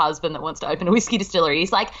to have a husband that wants to open a whiskey distillery.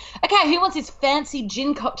 He's like, okay, who wants this fancy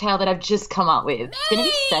gin cocktail that I've just come up with? It's going to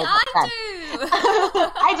be so I do.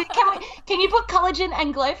 I do. Can you put Collagen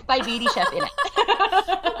and Glow by Beauty Chef in it?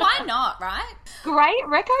 Well, why not, right? Great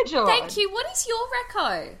reco, George. Thank you. What is your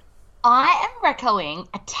reco? I am recoing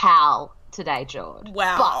a towel today, George.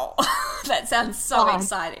 Wow. That sounds so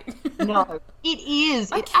exciting. No, it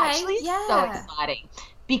is. It actually is so exciting,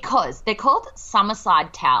 because they're called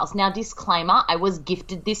Summerside towels. Now, disclaimer, I was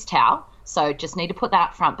gifted this towel, so just need to put that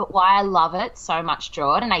up front. But why I love it so much,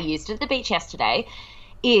 George, and I used it at the beach yesterday,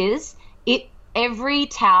 is every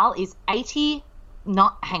towel is hang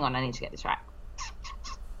on, I need to get this right.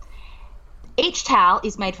 Each towel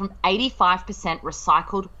is made from 85%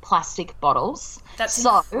 recycled plastic bottles. That's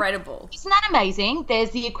incredible. Isn't that amazing?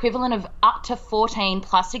 There's the equivalent of up to 14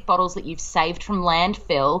 plastic bottles that you've saved from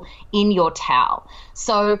landfill in your towel.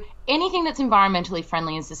 So anything that's environmentally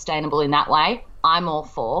friendly and sustainable in that way, I'm all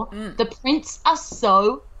for. The prints are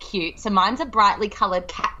so cute. So mine's a brightly coloured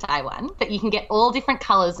cacti one, but you can get all different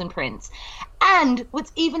colours and prints. And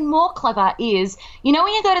what's even more clever is, when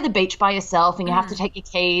you go to the beach by yourself and you have to take your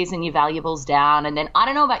keys and your valuables down, and then, I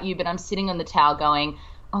don't know about you, but I'm sitting on the towel going,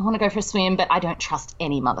 I want to go for a swim, but I don't trust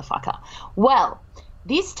any motherfucker. Well,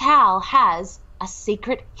 this towel has a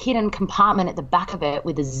secret hidden compartment at the back of it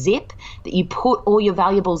with a zip that you put all your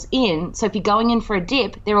valuables in. So if you're going in for a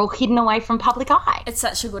dip, they're all hidden away from public eye. It's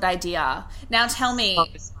such a good idea. Now tell me,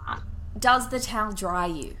 does the towel dry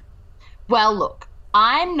you? Well, look,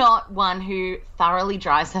 I'm not one who thoroughly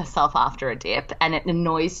dries herself after a dip, and it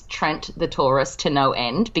annoys Trent the tourist to no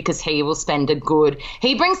end because he will spend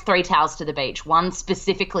he brings 3 towels to the beach, one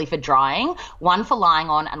specifically for drying, one for lying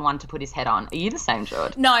on, and one to put his head on. Are you the same,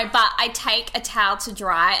 George? No, but I take a towel to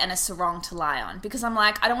dry and a sarong to lie on because I'm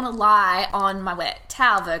like, I don't want to lie on my wet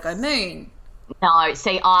towel, Virgo moon. No,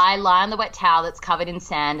 see, I lie on the wet towel that's covered in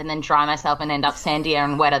sand and then dry myself and end up sandier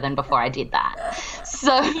and wetter than before I did that.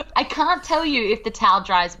 So I can't tell you if the towel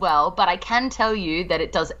dries well, but I can tell you that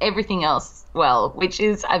it does everything else well, which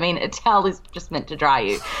is, I mean, a towel is just meant to dry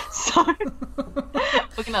you. So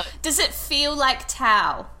Does it feel like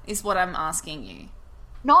towel is what I'm asking you?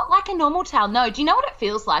 Not like a normal towel, no. Do you know what it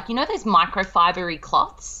feels like? You know those microfibery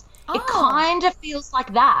cloths? Oh. It kind of feels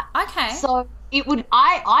like that. Okay. So it would,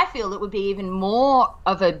 I feel it would be even more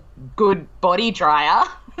of a good body dryer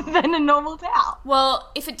than a normal towel. Well,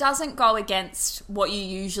 if it doesn't go against what you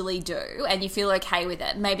usually do and you feel okay with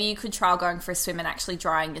it, maybe you could try going for a swim and actually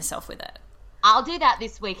drying yourself with it. I'll do that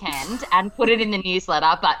this weekend and put it in the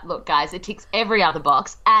newsletter. But look, guys, it ticks every other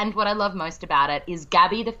box. And what I love most about it is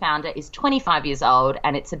Gabby, the founder, is 25 years old,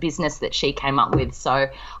 and it's a business that she came up with.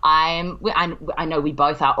 So I know we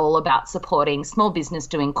both are all about supporting small business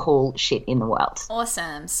doing cool shit in the world.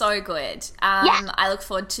 Awesome. So good. Yeah. I look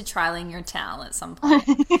forward to trialing your towel at some point.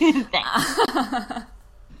 Thanks.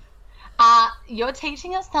 You're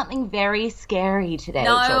teaching us something very scary today.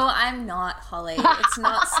 No, George. I'm not, Holly. It's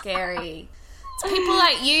not scary. It's people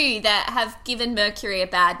like you that have given Mercury a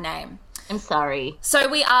bad name. I'm sorry. So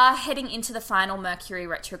we are heading into the final Mercury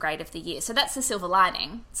retrograde of the year. So that's the silver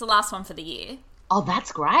lining. It's the last one for the year. Oh,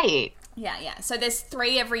 that's great. Yeah. So there's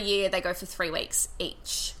 3 every year. They go for 3 weeks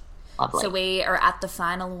each. Lovely. So we are at the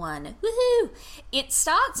final one. Woohoo! It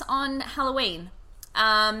starts on Halloween.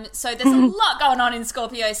 So there's a lot going on in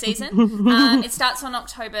Scorpio season. It starts on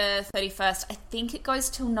October 31st. I think it goes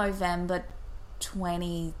till November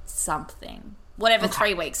 20-something. Whatever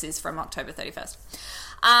 3 weeks is from October 31st.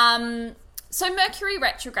 So Mercury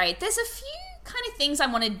retrograde, there's a few kind of things I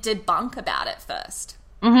want to debunk about it first.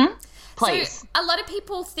 Mm-hmm. Please. So a lot of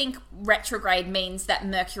people think retrograde means that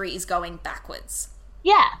Mercury is going backwards.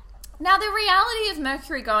 Yeah. Now, the reality of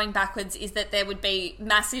Mercury going backwards is that there would be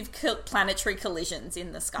massive planetary collisions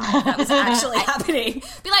in the sky if that was actually happening.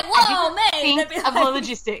 Be like, whoa, man! Think of the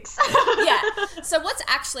logistics. Yeah. So what's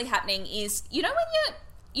actually happening is, you know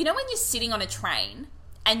when you're sitting on a train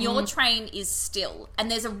and your train is still and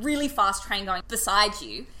there's a really fast train going beside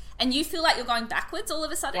you and you feel like you're going backwards all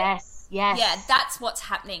of a sudden? Yes. Yeah, that's what's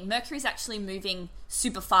happening. Mercury's actually moving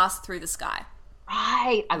super fast through the sky.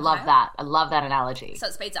 Right. I love that. I love that analogy. So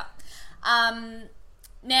it speeds up.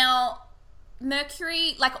 Now,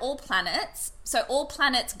 Mercury, like all planets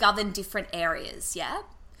govern different areas, yeah?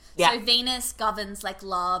 Yeah. So Venus governs like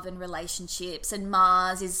love and relationships, and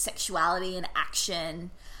Mars is sexuality and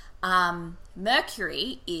action.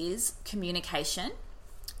 Mercury is communication,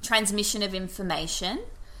 transmission of information,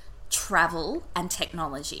 travel, and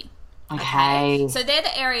technology. Okay. So they're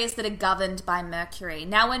the areas that are governed by Mercury.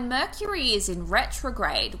 Now, when Mercury is in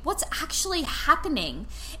retrograde, what's actually happening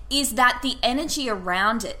is that the energy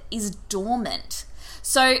around it is dormant.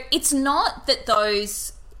 So it's not that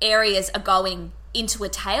those areas are going into a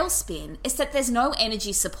tailspin, it's that there's no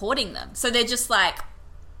energy supporting them. So they're just like,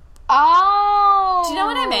 oh. Do you know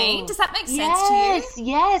what I mean? Does that make sense to you?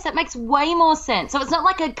 Yes, that makes way more sense. So it's not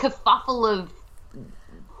like a kerfuffle of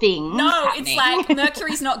things. No, happening. It's like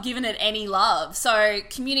Mercury's not giving it any love. So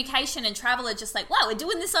communication and travel are just like, wow, we're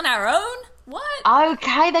doing this on our own? What?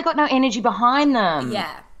 Okay, they got no energy behind them.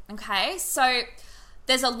 Yeah. Okay. So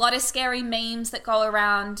there's a lot of scary memes that go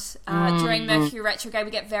around during Mercury retrograde.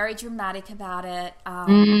 We get very dramatic about it.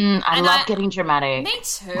 I love getting dramatic. Me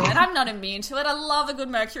too, and I'm not immune to it. I love a good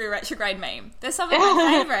Mercury retrograde meme. They're some of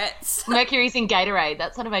my favourites. Mercury's in Gatorade.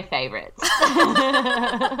 That's one of my favourites.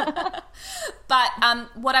 But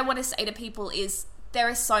what I want to say to people is there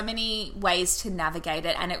are so many ways to navigate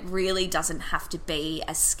it, and it really doesn't have to be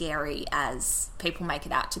as scary as people make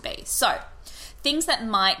it out to be. So things that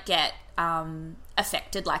might get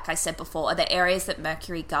affected, like I said before, are the areas that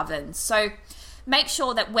Mercury governs. So make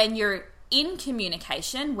sure that when you're in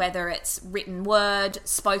communication, whether it's written word,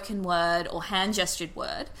 spoken word, or hand gestured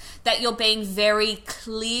word, that you're being very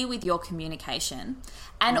clear with your communication,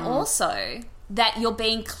 and also that you're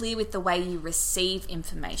being clear with the way you receive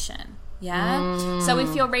information. Yeah. So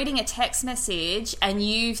if you're reading a text message and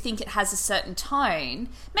you think it has a certain tone,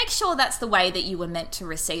 make sure that's the way that you were meant to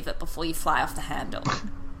receive it before you fly off the handle.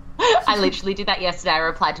 I literally did that yesterday. I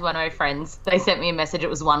replied to one of my friends. They sent me a message. It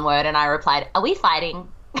was one word, and I replied, "Are we fighting?"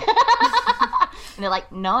 And they're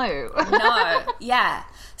like, "No." No. Yeah.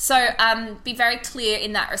 So be very clear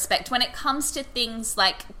in that respect. When it comes to things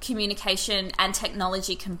like communication and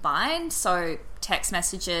technology combined, so text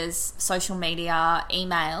messages, social media,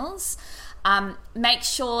 emails, make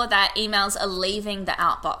sure that emails are leaving the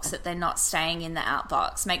outbox, that they're not staying in the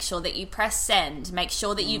outbox. Make sure that you press send. Make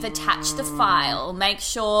sure that you've attached the file. Make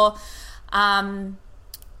sure,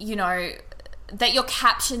 that your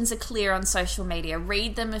captions are clear on social media.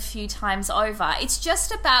 Read them a few times over. It's just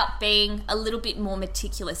about being a little bit more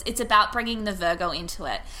meticulous. It's about bringing the Virgo into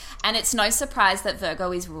it. And it's no surprise that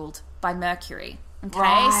Virgo is ruled by Mercury. Okay,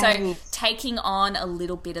 Right. so taking on a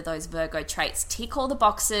little bit of those Virgo traits, tick all the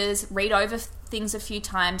boxes, read over things a few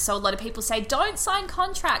times. So a lot of people say, don't sign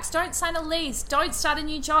contracts, don't sign a lease, don't start a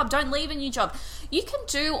new job, don't leave a new job. You can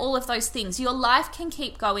do all of those things. Your life can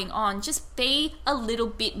keep going on. Just be a little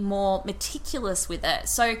bit more meticulous with it.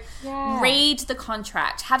 So read the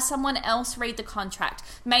contract. Have someone else read the contract.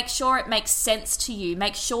 Make sure it makes sense to you.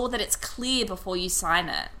 Make sure that it's clear before you sign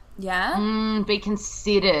it. Yeah? Be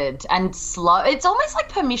considered and slow. It's almost like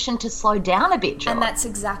permission to slow down a bit, Jo. And that's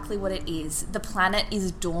exactly what it is. The planet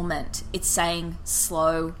is dormant. It's saying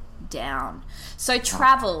slow down. So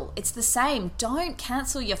travel, it's the same. Don't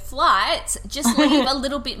cancel your flights. Just leave a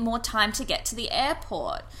little bit more time to get to the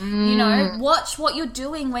airport. Watch what you're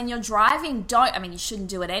doing when you're driving. You shouldn't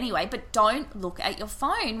do it anyway, but don't look at your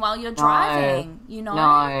phone while you're driving,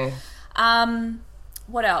 No.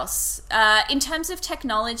 What else? In terms of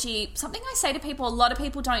technology, something I say to people, a lot of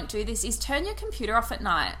people don't do this, is turn your computer off at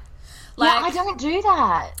night. I don't do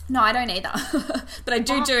that. No, I don't either. But I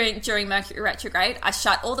do during Mercury retrograde. I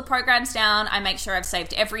shut all the programs down. I make sure I've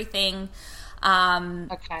saved everything.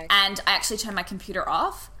 Okay. And I actually turn my computer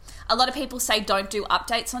off. A lot of people say don't do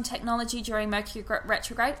updates on technology during Mercury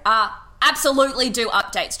retrograde. Absolutely do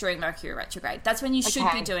updates during Mercury retrograde. That's when you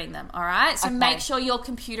should be doing them, all right? So make sure your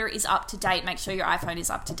computer is up to date. Make sure your iPhone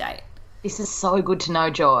is up to date. This is so good to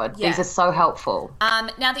know, George. Yeah. These are so helpful.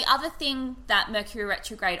 Now, the other thing that Mercury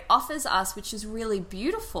retrograde offers us, which is really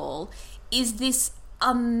beautiful, is this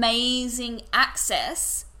amazing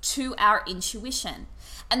access to our intuition.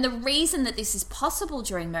 And the reason that this is possible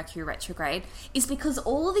during Mercury retrograde is because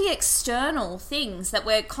all the external things that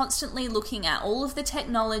we're constantly looking at, all of the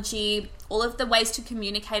technology, all of the ways to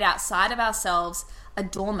communicate outside of ourselves are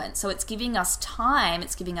dormant. So it's giving us time,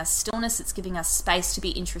 it's giving us stillness, it's giving us space to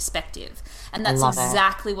be introspective. And that's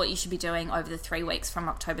exactly what you should be doing over the 3 weeks from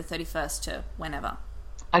October 31st to whenever.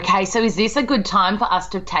 Okay, so is this a good time for us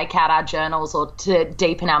to take out our journals or to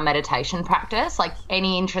deepen our meditation practice? Like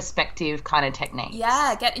any introspective kind of techniques?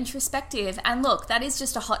 Yeah, get introspective. And look, that is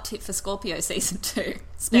just a hot tip for Scorpio season 2.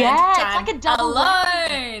 Spend it's time like a double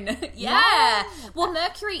alone. Yeah. Well,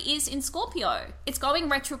 Mercury is in Scorpio. It's going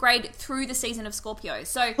retrograde through the season of Scorpio.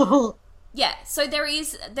 So yeah, so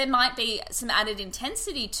there might be some added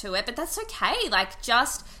intensity to it, but that's okay. Like,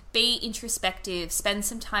 just be introspective, spend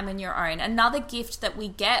some time on your own. Another gift that we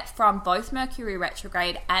get from both Mercury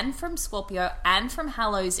retrograde and from Scorpio and from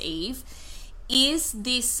Hallows Eve is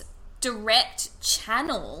this direct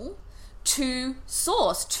channel to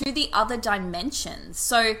source, to the other dimensions.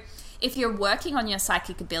 So if you're working on your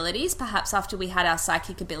psychic abilities, perhaps after we had our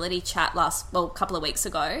psychic ability chat a couple of weeks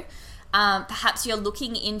ago, perhaps you're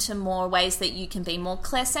looking into more ways that you can be more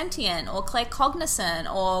clairsentient or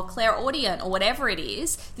claircognizant or clairaudient or whatever it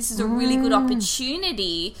is. This is a really good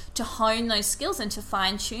opportunity to hone those skills and to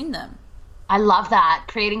fine-tune them. I love that.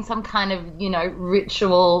 Creating some kind of,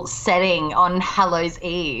 ritual setting on Hallows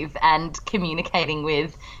Eve and communicating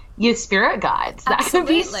with your spirit guides. That could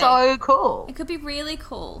be so cool. It could be really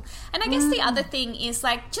cool. And I guess the other thing is,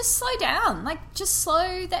 just slow down. Just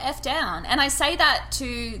slow the F down. And I say that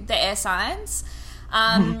to the air signs,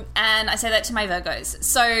 and I say that to my Virgos.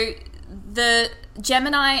 So the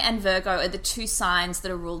Gemini and Virgo are the two signs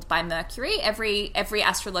that are ruled by Mercury. Every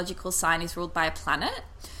astrological sign is ruled by a planet.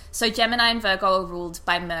 So Gemini and Virgo are ruled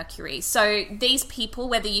by Mercury. So these people,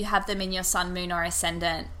 whether you have them in your sun, moon, or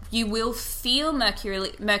ascendant, you will feel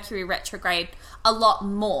Mercury retrograde a lot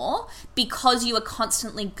more because you are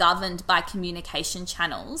constantly governed by communication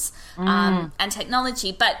channels and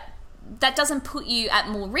technology. But that doesn't put you at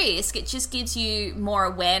more risk. It just gives you more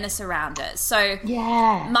awareness around it. So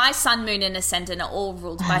my sun, moon, and ascendant are all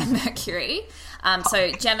ruled by Mercury.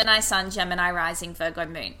 So Gemini sun, Gemini rising, Virgo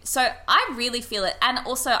moon. So I really feel it. And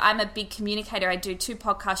also I'm a big communicator. I do 2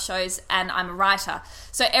 podcast shows and I'm a writer.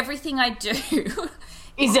 So everything I do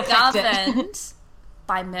is governed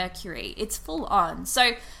by Mercury. It's full on.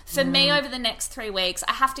 So for me, over the next 3 weeks,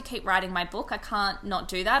 I have to keep writing my book. I can't not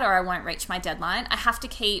do that or I won't reach my deadline. I have to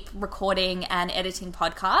keep recording and editing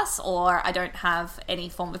podcasts or I don't have any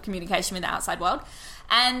form of communication with the outside world.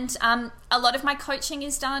 And a lot of my coaching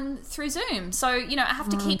is done through Zoom. So, I have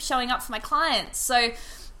to keep showing up for my clients. So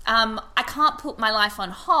I can't put my life on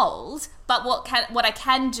hold, but what I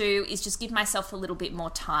can do is just give myself a little bit more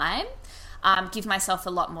time, give myself a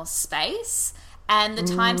lot more space. And the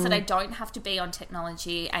times that I don't have to be on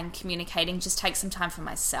technology and communicating, just take some time for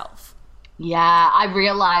myself. Yeah, I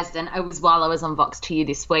realised, and it was while I was on Vox to You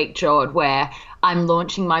this week, Jord, where I'm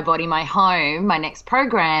launching My Body, My Home, my next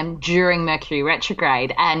program during Mercury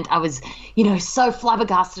Retrograde. And I was, so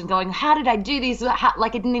flabbergasted and going, how did I do this? I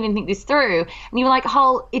didn't even think this through. And you were like,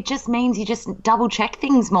 it just means you just double check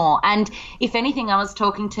things more. And if anything, I was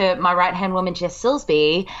talking to my right-hand woman, Jess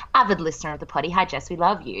Silsby, avid listener of the potty. Hi, Jess, we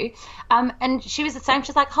love you. And she was the same.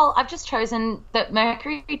 She's like, I've just chosen that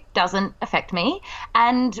Mercury doesn't affect me.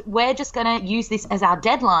 And we're just going to use this as our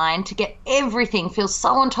deadline to get everything, feel so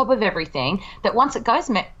on top of everything that once it goes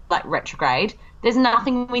retrograde, there's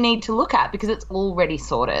nothing we need to look at because it's already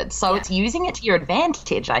sorted. So it's using it to your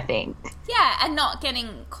advantage, I think. Yeah, and not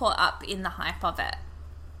getting caught up in the hype of it.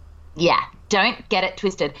 Yeah, don't get it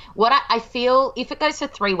twisted. What I feel, if it goes for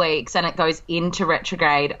 3 weeks and it goes into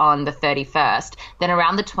retrograde on the 31st, then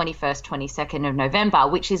around the 21st, 22nd of November,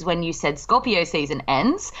 which is when you said Scorpio season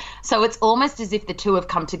ends. So it's almost as if the two have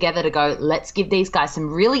come together to go, let's give these guys some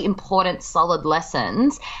really important, solid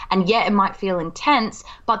lessons. And yeah, it might feel intense,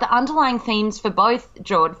 but the underlying themes for both,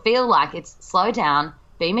 Jord, feel like it's slow down,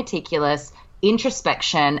 be meticulous,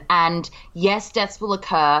 introspection, and yes, deaths will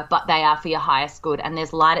occur, but they are for your highest good, and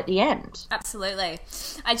there's light at the end. Absolutely.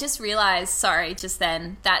 I just realized, just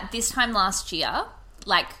then, that this time last year,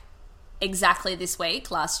 exactly this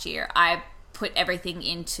week last year, I put everything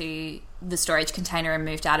into the storage container and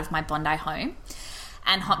moved out of my Bondi home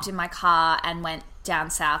and hopped in my car and went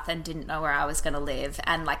down south and didn't know where I was going to live,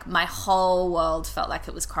 and my whole world felt like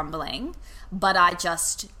it was crumbling, but I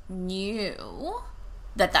just knew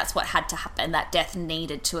that that's what had to happen, that death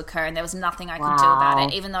needed to occur, and there was nothing I could do about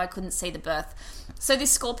it, even though I couldn't see the birth. So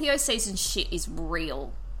this Scorpio season shit is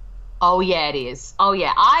real. Oh, yeah, it is. Oh,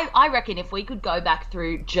 yeah. I reckon if we could go back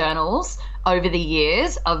through journals over the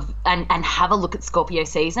years and have a look at Scorpio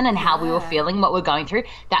season and how we were feeling, what we're going through,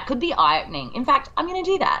 that could be eye-opening. In fact, I'm going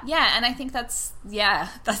to do that. Yeah, and I think that's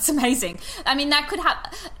amazing. I mean, that could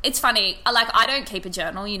have... It's funny. I don't keep a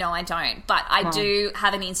journal, I don't. But I do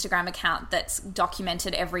have an Instagram account that's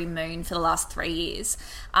documented every moon for the last 3 years.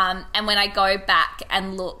 And when I go back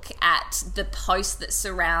and look at the posts that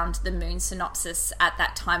surround the moon synopsis at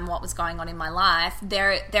that time, what was going on in my life,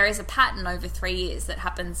 there is a pattern over 3 years that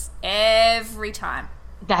happens every time.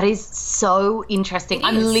 That is so interesting.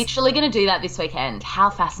 I'm literally going to do that this weekend. How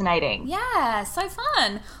fascinating. Yeah, so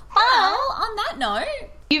fun. Well, on that note...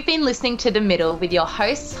 You've been listening to The Middle with your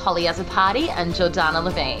hosts, Holly Azzopardi and Jordana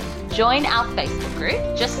Levine. Join our Facebook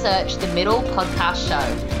group. Just search The Middle Podcast Show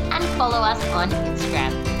and follow us on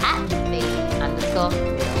Instagram at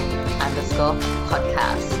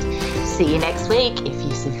 @the_middle_podcast. See you next week if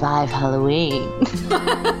you survive Halloween.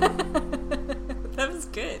 That was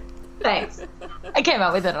good. Thanks. I came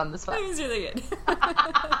up with it on the spot. That was really good.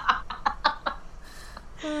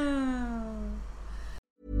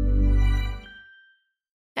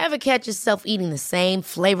 Ever catch yourself eating the same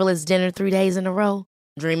flavorless dinner 3 days in a row?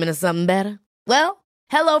 Dreaming of something better? Well,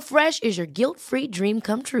 HelloFresh is your guilt-free dream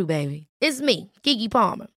come true, baby. It's me, Keke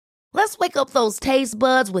Palmer. Let's wake up those taste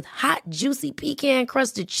buds with hot, juicy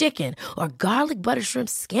pecan-crusted chicken or garlic butter shrimp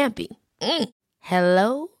scampi.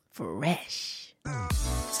 Hello Fresh.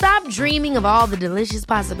 Stop dreaming of all the delicious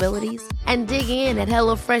possibilities and dig in at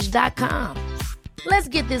HelloFresh.com. Let's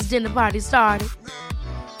get this dinner party started.